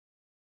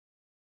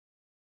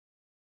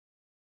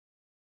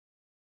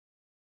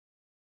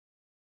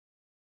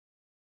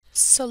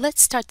So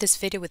let's start this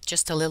video with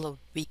just a little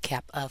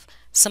recap of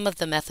some of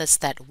the methods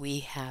that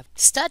we have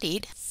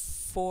studied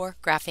for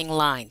graphing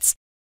lines.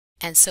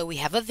 And so we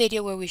have a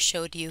video where we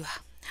showed you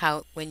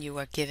how when you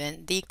are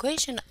given the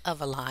equation of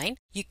a line,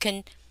 you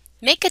can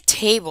make a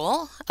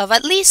table of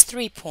at least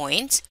 3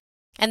 points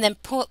and then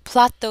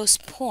plot those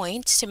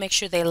points to make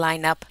sure they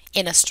line up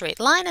in a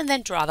straight line and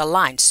then draw the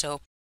line. So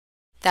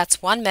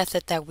that's one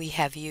method that we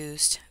have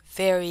used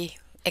very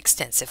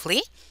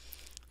extensively.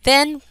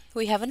 Then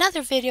we have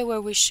another video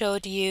where we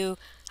showed you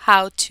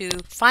how to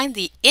find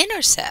the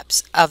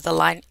intercepts of the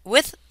line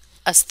with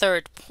a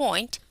third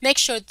point, make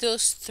sure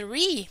those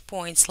 3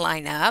 points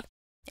line up,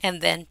 and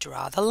then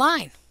draw the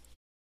line.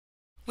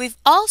 We've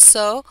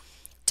also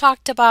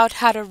talked about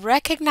how to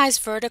recognize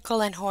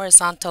vertical and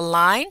horizontal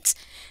lines,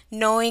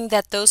 knowing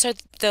that those are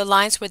the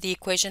lines where the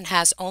equation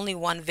has only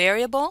one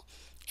variable,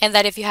 and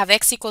that if you have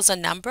x equals a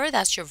number,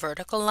 that's your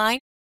vertical line,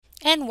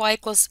 and y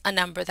equals a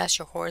number, that's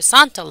your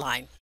horizontal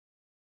line.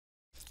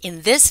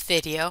 In this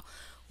video,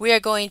 we are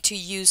going to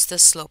use the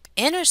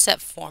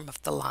slope-intercept form of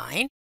the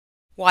line.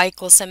 Y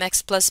equals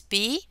mx plus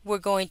b. We're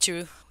going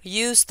to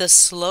use the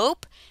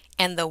slope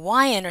and the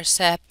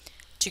y-intercept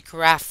to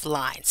graph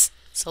lines.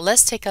 So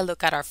let's take a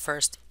look at our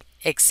first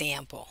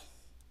example.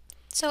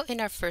 So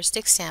in our first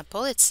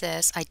example, it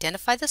says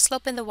identify the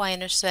slope and the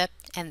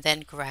y-intercept and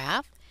then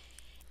graph.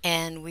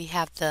 And we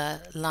have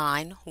the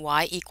line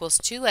y equals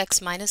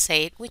 2x minus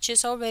 8, which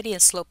is already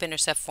in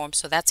slope-intercept form,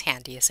 so that's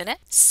handy, isn't it?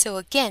 So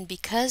again,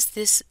 because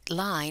this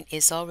line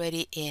is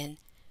already in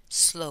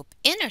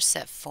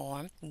slope-intercept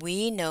form,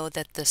 we know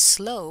that the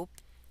slope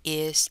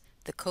is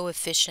the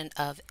coefficient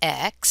of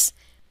x,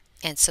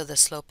 and so the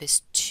slope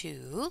is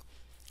 2.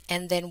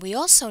 And then we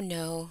also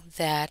know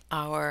that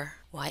our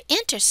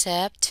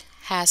y-intercept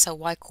has a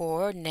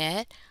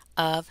y-coordinate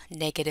of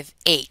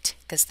 -8,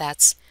 because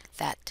that's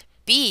that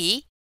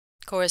b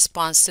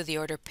corresponds to the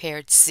order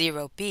paired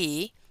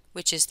 0b,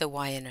 which is the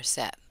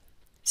y-intercept.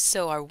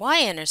 So our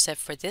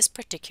y-intercept for this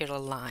particular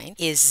line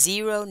is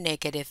 0,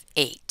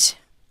 -8.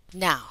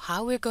 Now,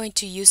 how we're going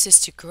to use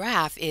this to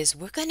graph is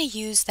we're going to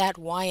use that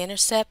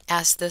y-intercept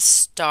as the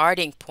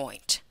starting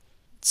point.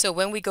 So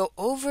when we go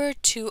over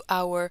to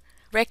our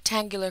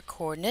rectangular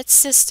coordinate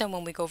system,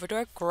 when we go over to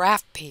our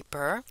graph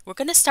paper, we're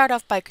going to start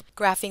off by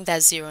graphing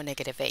that 0,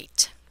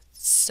 -8.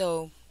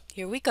 So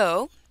here we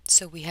go.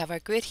 So we have our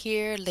grid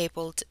here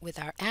labeled with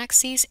our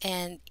axes,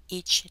 and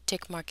each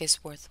tick mark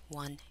is worth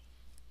 1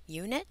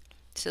 unit.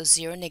 So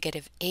 0,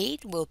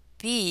 -8 will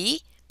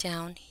be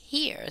down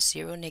here,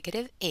 0,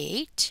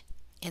 -8,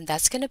 and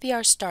that's going to be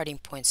our starting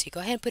point. So you go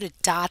ahead and put a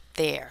dot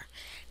there.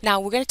 Now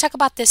we're going to talk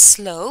about this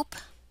slope.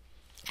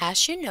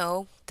 As you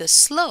know, the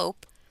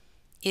slope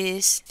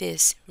is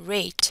this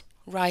rate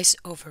rise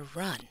over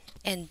run.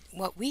 And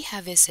what we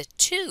have is a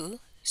 2,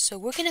 so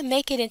we're going to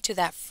make it into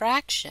that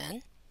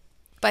fraction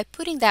by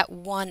putting that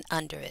 1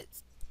 under it.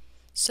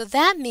 So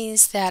that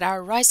means that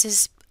our rise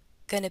is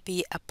going to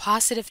be a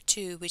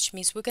 +2, which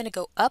means we're going to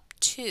go up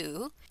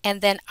 2,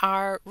 and then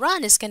our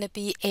run is going to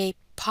be a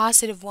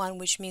 +1,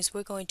 which means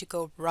we're going to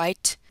go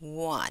right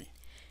 1.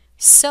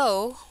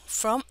 So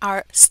from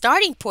our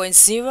starting point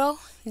 0,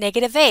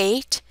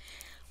 -8,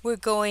 we're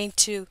going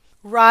to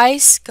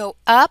rise, go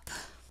up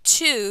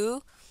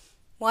 2,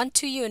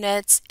 2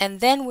 units, and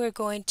then we're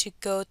going to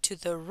go to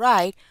the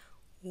right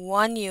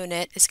 1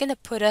 unit. It's going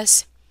to put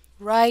us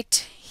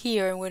right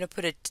here, and we're going to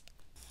put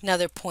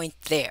another point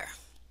there.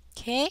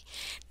 Okay,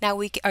 now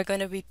we are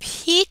going to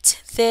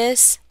repeat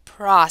this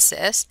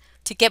process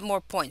to get more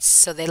points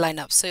so they line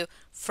up. So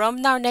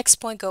from our next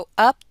point, go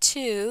up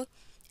 2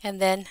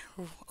 and then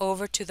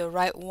over to the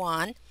right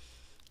 1,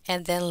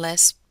 and then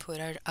let's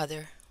put our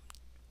other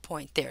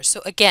point there.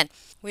 So again,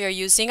 we are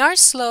using our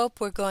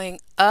slope. We're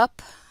going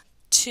up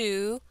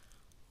 2,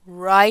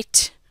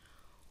 right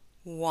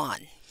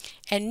 1.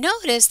 And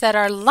notice that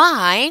our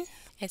line,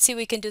 and see,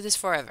 we can do this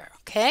forever,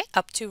 okay?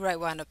 Up 2, right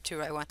 1, up 2,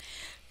 right 1.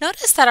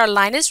 Notice that our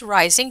line is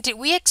rising. Did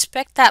we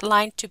expect that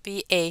line to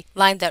be a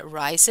line that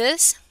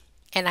rises?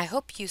 And I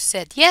hope you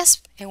said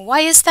yes. And why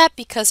is that?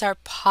 Because our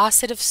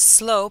positive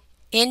slope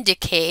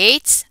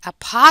indicates, a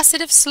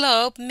positive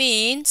slope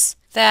means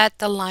that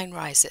the line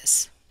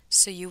rises.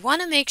 So you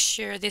want to make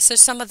sure, these are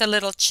some of the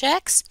little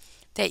checks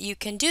that you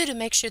can do to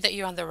make sure that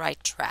you're on the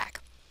right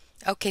track.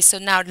 Okay, so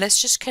now let's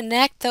just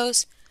connect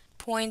those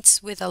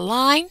points with a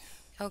line.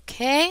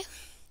 Okay,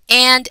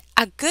 and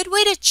a good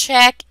way to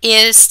check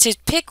is to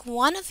pick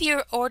one of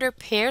your order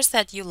pairs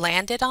that you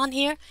landed on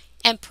here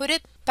and put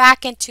it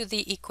back into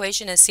the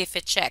equation and see if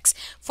it checks.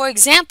 For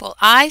example,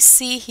 I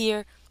see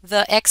here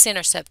the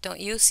x-intercept. Don't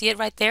you see it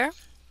right there?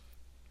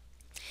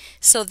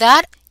 So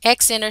that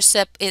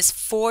x-intercept is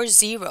 4,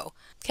 0.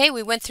 Okay,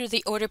 we went through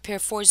the order pair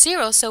 4,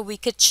 0, so we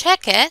could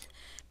check it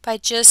by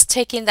just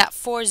taking that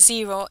 4,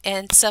 0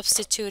 and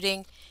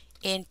substituting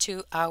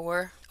into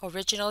our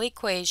original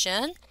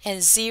equation.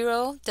 And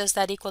 0, does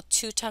that equal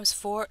 2 times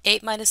 4,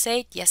 8 minus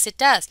 8? Yes, it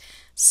does.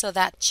 So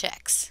that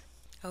checks.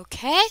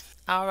 Okay,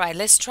 all right,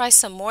 let's try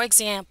some more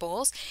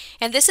examples.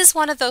 And this is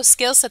one of those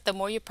skills that the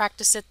more you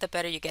practice it, the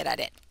better you get at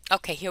it.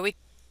 Okay, here we go.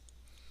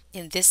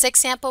 In this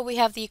example, we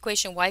have the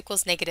equation y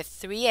equals negative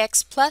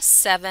 3x plus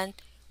 7,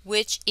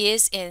 which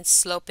is in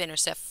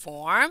slope-intercept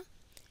form.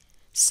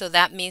 So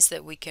that means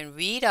that we can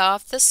read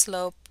off the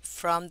slope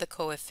from the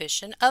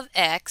coefficient of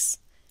x.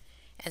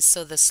 And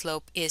so the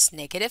slope is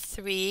negative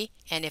 3.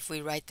 And if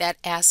we write that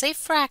as a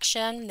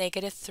fraction,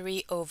 negative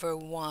 3 over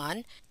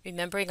 1,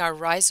 remembering our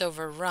rise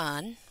over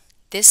run,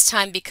 this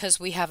time because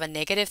we have a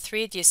negative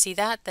 3, do you see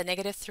that? The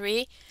negative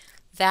 3?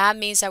 That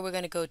means that we're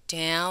going to go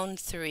down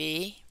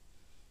 3.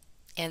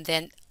 And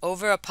then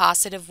over a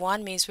positive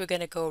 1 means we're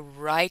going to go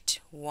right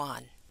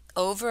 1.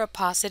 Over a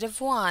positive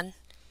 1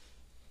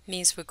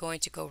 means we're going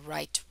to go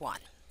right 1.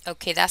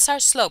 Okay, that's our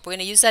slope. We're going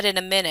to use that in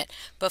a minute.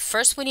 But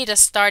first we need a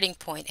starting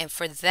point. And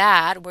for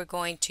that, we're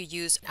going to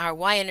use our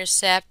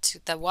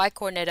y-intercept. The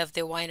y-coordinate of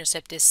the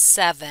y-intercept is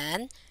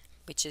 7,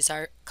 which is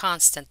our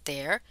constant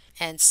there.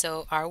 And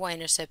so our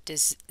y-intercept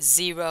is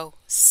 0,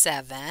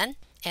 7.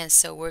 And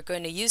so we're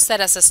going to use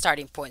that as a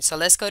starting point. So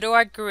let's go to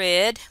our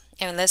grid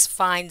and let's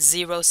find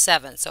 0,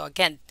 7. So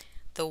again,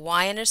 the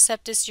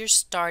y-intercept is your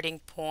starting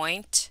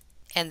point.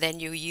 And then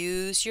you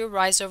use your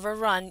rise over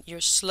run,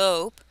 your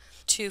slope,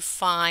 to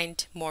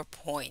find more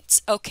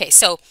points. Okay,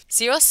 so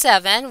 0,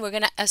 7, we're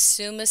going to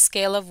assume a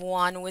scale of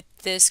 1 with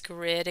this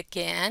grid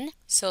again.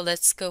 So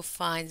let's go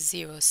find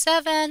 0,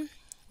 7,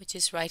 which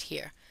is right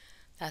here.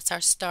 That's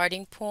our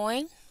starting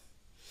point,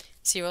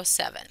 0,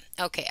 7.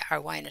 Okay, our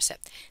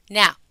y-intercept.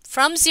 Now,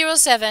 from 0,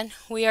 7,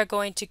 we are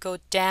going to go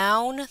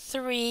down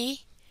 3,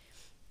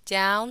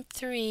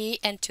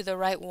 and to the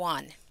right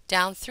 1.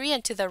 Down 3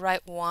 and to the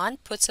right 1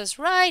 puts us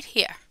right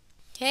here.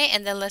 Okay,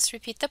 and then let's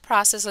repeat the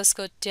process. Let's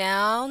go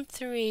down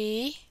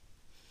 3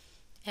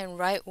 and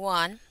right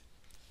 1,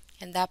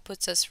 and that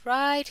puts us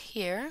right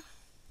here.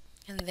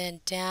 And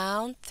then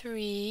down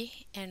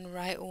 3 and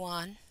right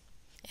 1,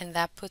 and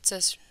that puts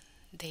us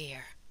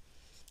there.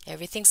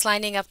 Everything's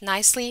lining up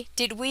nicely.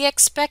 Did we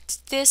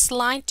expect this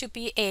line to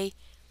be a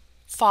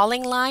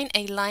falling line,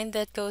 a line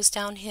that goes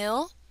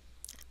downhill?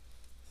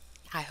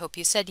 I hope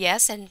you said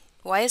yes. And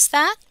why is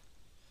that?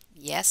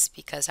 Yes,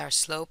 because our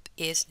slope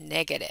is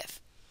negative.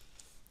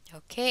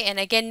 Okay, and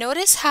again,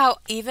 notice how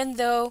even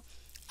though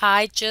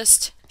I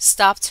just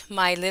stopped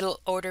my little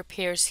order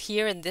pairs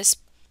here in this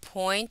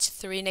point,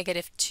 3,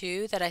 negative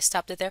 2, that I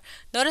stopped it there,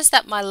 notice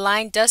that my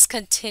line does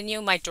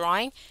continue my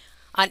drawing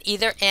on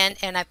either end,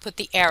 and I put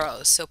the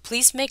arrows. So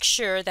please make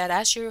sure that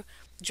as you're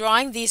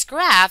drawing these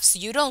graphs,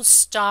 you don't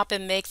stop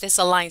and make this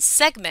a line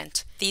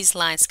segment. These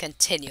lines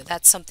continue.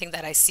 That's something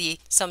that I see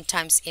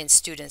sometimes in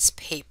students'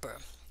 paper.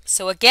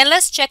 So again,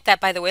 let's check that.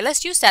 By the way,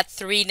 let's use that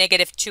 3,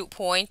 negative 2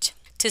 point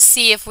to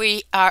see if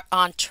we are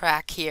on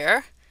track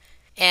here.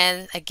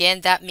 And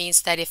again, that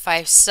means that if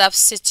I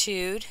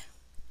substitute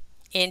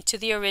into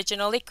the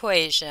original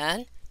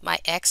equation my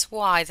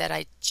xy that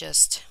I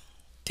just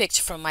picked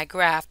from my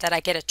graph, that I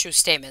get a true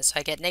statement. So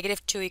I get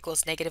negative 2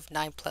 equals negative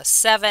 9 plus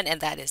 7, and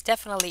that is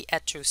definitely a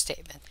true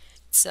statement.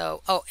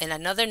 So, oh, and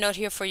another note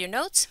here for your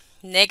notes.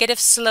 Negative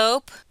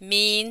slope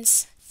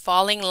means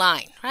falling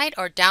line, right?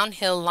 Or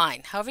downhill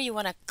line, however you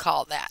want to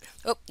call that.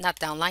 Oh, not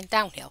down line,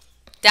 downhill.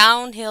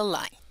 Downhill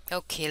line.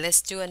 Okay,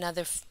 let's do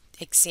another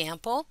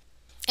example.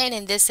 And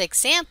in this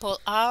example,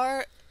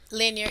 our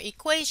linear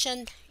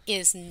equation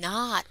is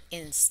not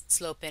in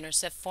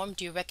slope-intercept form.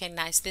 Do you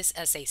recognize this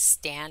as a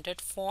standard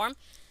form?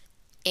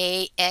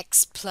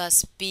 ax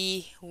plus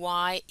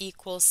by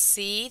equals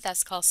c.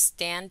 That's called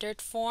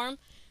standard form.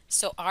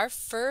 So our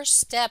first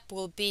step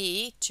will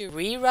be to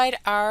rewrite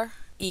our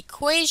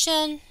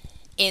equation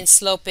in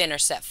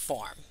slope-intercept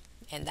form.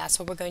 And that's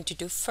what we're going to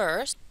do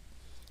first,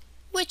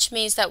 which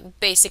means that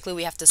basically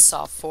we have to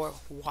solve for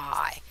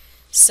y.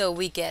 So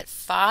we get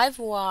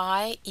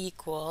 5y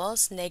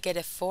equals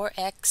negative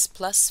 4x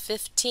plus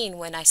 15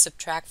 when I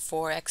subtract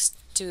 4x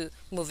to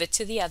move it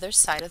to the other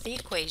side of the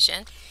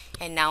equation.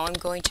 And now I'm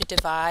going to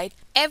divide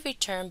every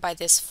term by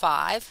this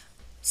 5.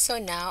 So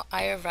now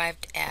I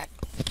arrived at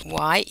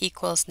y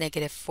equals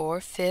negative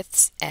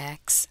 4/5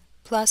 x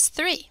plus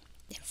 3.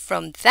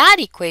 From that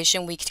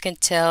equation, we can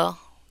tell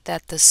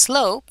that the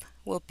slope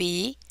will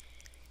be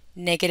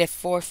negative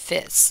 4/5.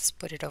 Let's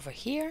put it over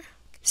here.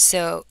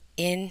 So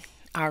in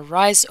our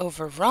rise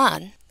over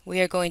run,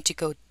 we are going to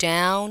go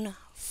down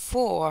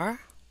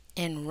 4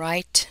 and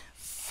right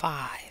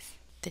 5.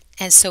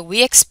 And so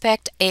we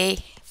expect a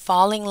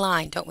falling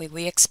line, don't we?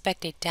 We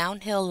expect a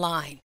downhill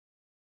line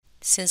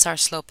since our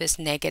slope is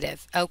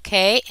negative.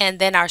 Okay, and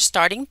then our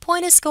starting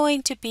point is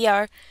going to be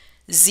our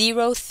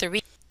 0,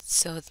 3.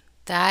 So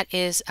that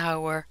is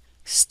our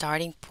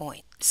starting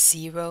point,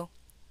 0,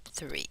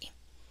 3.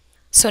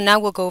 So now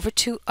we'll go over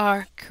to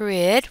our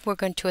grid. We're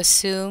going to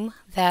assume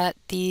that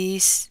the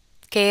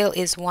scale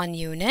is 1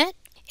 unit,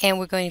 and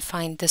we're going to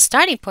find the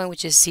starting point,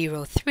 which is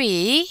 0,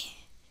 3.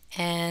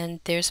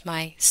 And there's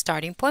my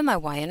starting point, my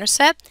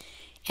y-intercept.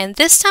 And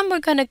this time we're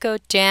going to go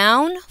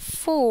down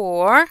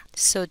 4.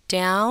 So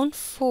down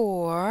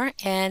 4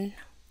 and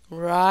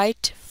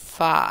right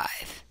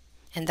 5.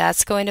 And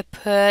that's going to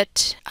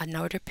put an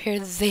order pair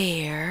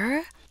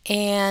there.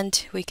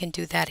 And we can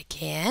do that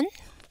again,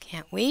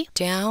 can't we?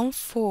 Down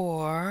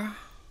 4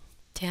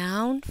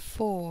 down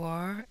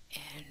 4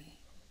 and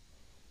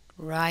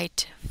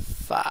right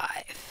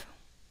 5.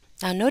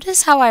 Now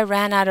notice how I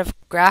ran out of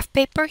graph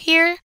paper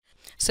here.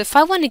 So if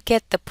I want to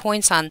get the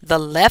points on the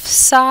left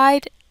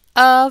side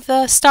of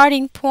the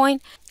starting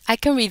point, I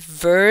can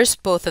reverse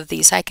both of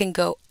these. I can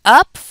go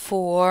up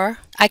 4,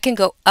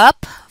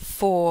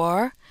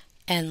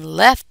 and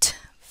left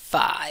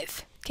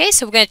 5. Okay,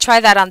 so we're going to try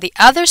that on the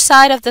other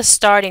side of the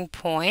starting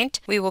point.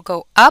 We will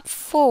go up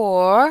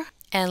 4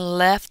 and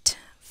left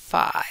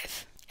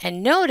 5.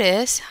 And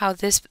notice how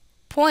this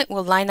point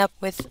will line up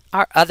with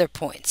our other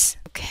points.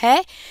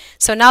 Okay,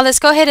 so now let's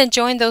go ahead and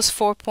join those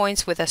 4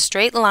 points with a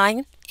straight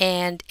line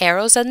and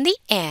arrows on the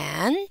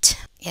end.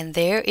 And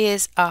there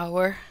is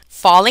our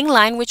falling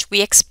line, which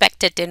we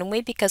expected, didn't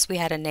we? Because we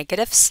had a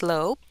negative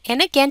slope.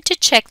 And again, to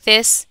check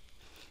this,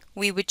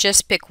 we would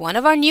just pick one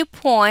of our new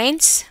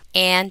points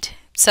and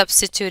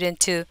substitute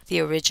into the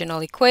original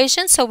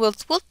equation. So we'll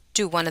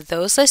do one of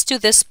those. Let's do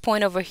this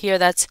point over here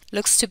that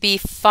looks to be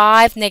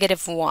 5,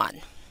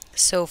 -1.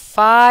 So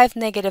 5,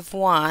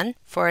 -1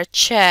 for a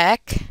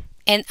check.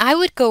 And I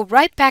would go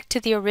right back to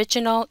the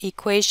original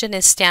equation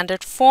in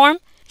standard form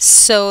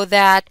so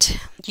that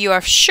you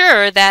are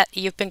sure that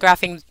you've been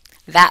graphing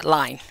that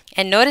line.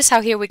 And notice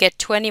how here we get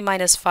 20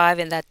 minus 5,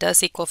 and that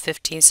does equal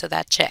 15, so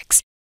that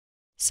checks.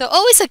 So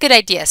always a good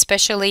idea,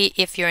 especially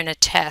if you're in a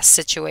test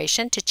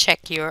situation, to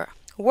check your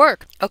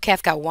work. Okay,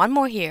 I've got one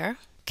more here.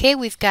 Okay,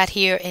 we've got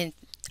here in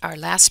our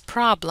last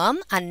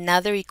problem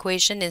another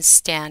equation in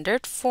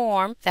standard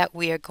form that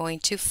we are going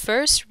to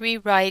first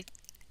rewrite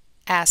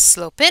as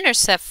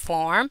slope-intercept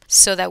form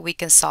so that we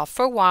can solve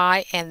for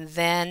y and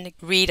then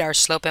read our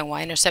slope and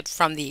y-intercept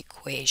from the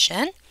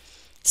equation.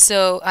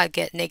 So I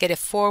get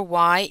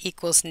 -4y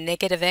equals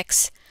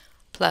 -x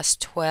plus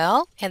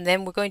 12, and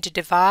then we're going to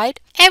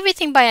divide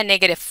everything by a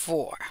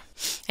 -4.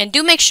 And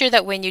do make sure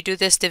that when you do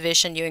this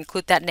division you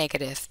include that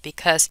negative,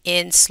 because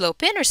in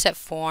slope-intercept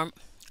form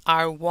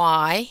our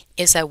y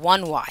is a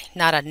 1y,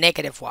 not a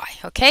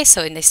 -y. Okay,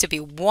 so it needs to be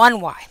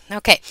 1y.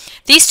 Okay,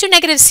 these two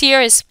negatives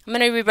here is, I'm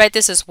going to rewrite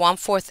this as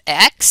 1/4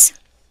 x,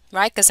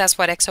 right? Because that's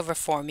what x over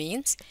 4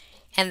 means.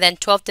 And then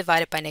 12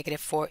 divided by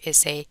 -4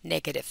 is a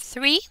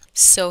 -3.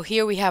 So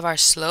here we have our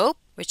slope,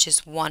 which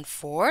is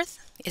 1/4.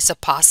 It's a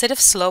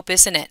positive slope,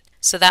 isn't it?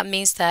 So that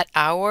means that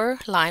our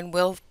line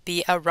will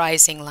be a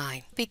rising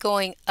line. Be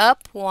going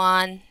up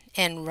 1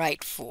 and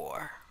right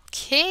 4.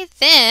 Okay,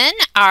 then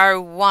our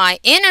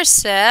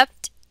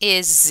y-intercept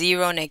is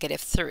 0,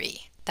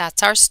 -3.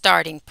 That's our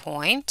starting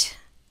point.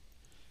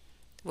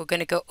 We're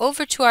going to go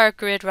over to our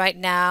grid right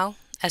now,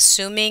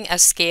 assuming a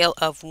scale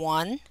of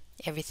 1.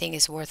 Everything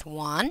is worth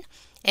 1.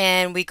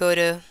 And we go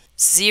to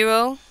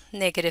 0,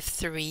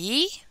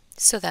 -3.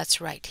 So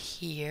that's right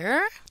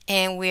here.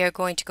 And we are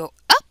going to go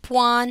up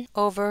 1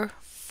 over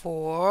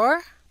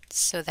 4.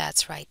 So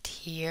that's right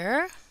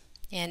here.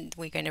 And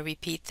we're going to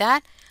repeat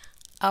that.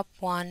 Up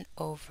 1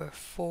 over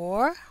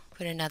 4.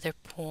 Put another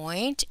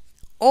point.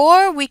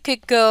 Or we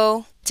could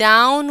go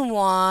down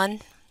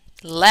 1,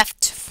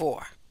 left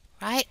 4.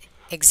 Right?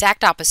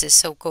 Exact opposite.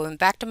 So going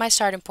back to my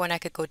starting point, I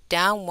could go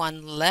down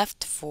 1,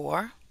 left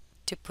 4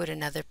 to put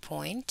another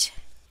point.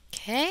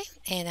 Okay,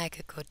 and I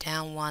could go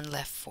down 1,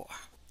 left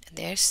 4. And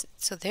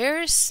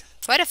there's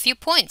quite a few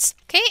points.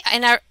 Okay,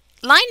 and our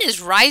line is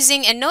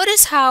rising, and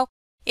notice how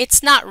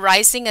it's not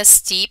rising as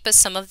steep as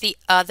some of the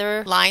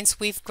other lines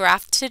we've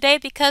graphed today,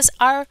 because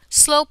our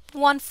slope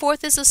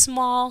 1/4 is a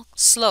small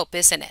slope,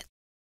 isn't it?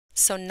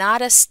 So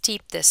not as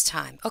steep this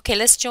time. Okay,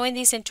 let's join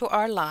these into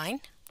our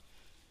line.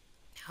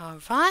 All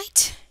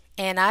right,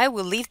 and I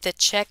will leave the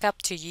check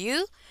up to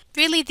you.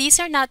 Really, these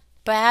are not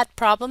bad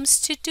problems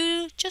to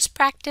do, just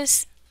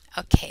practice.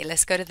 Okay,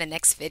 let's go to the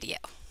next video.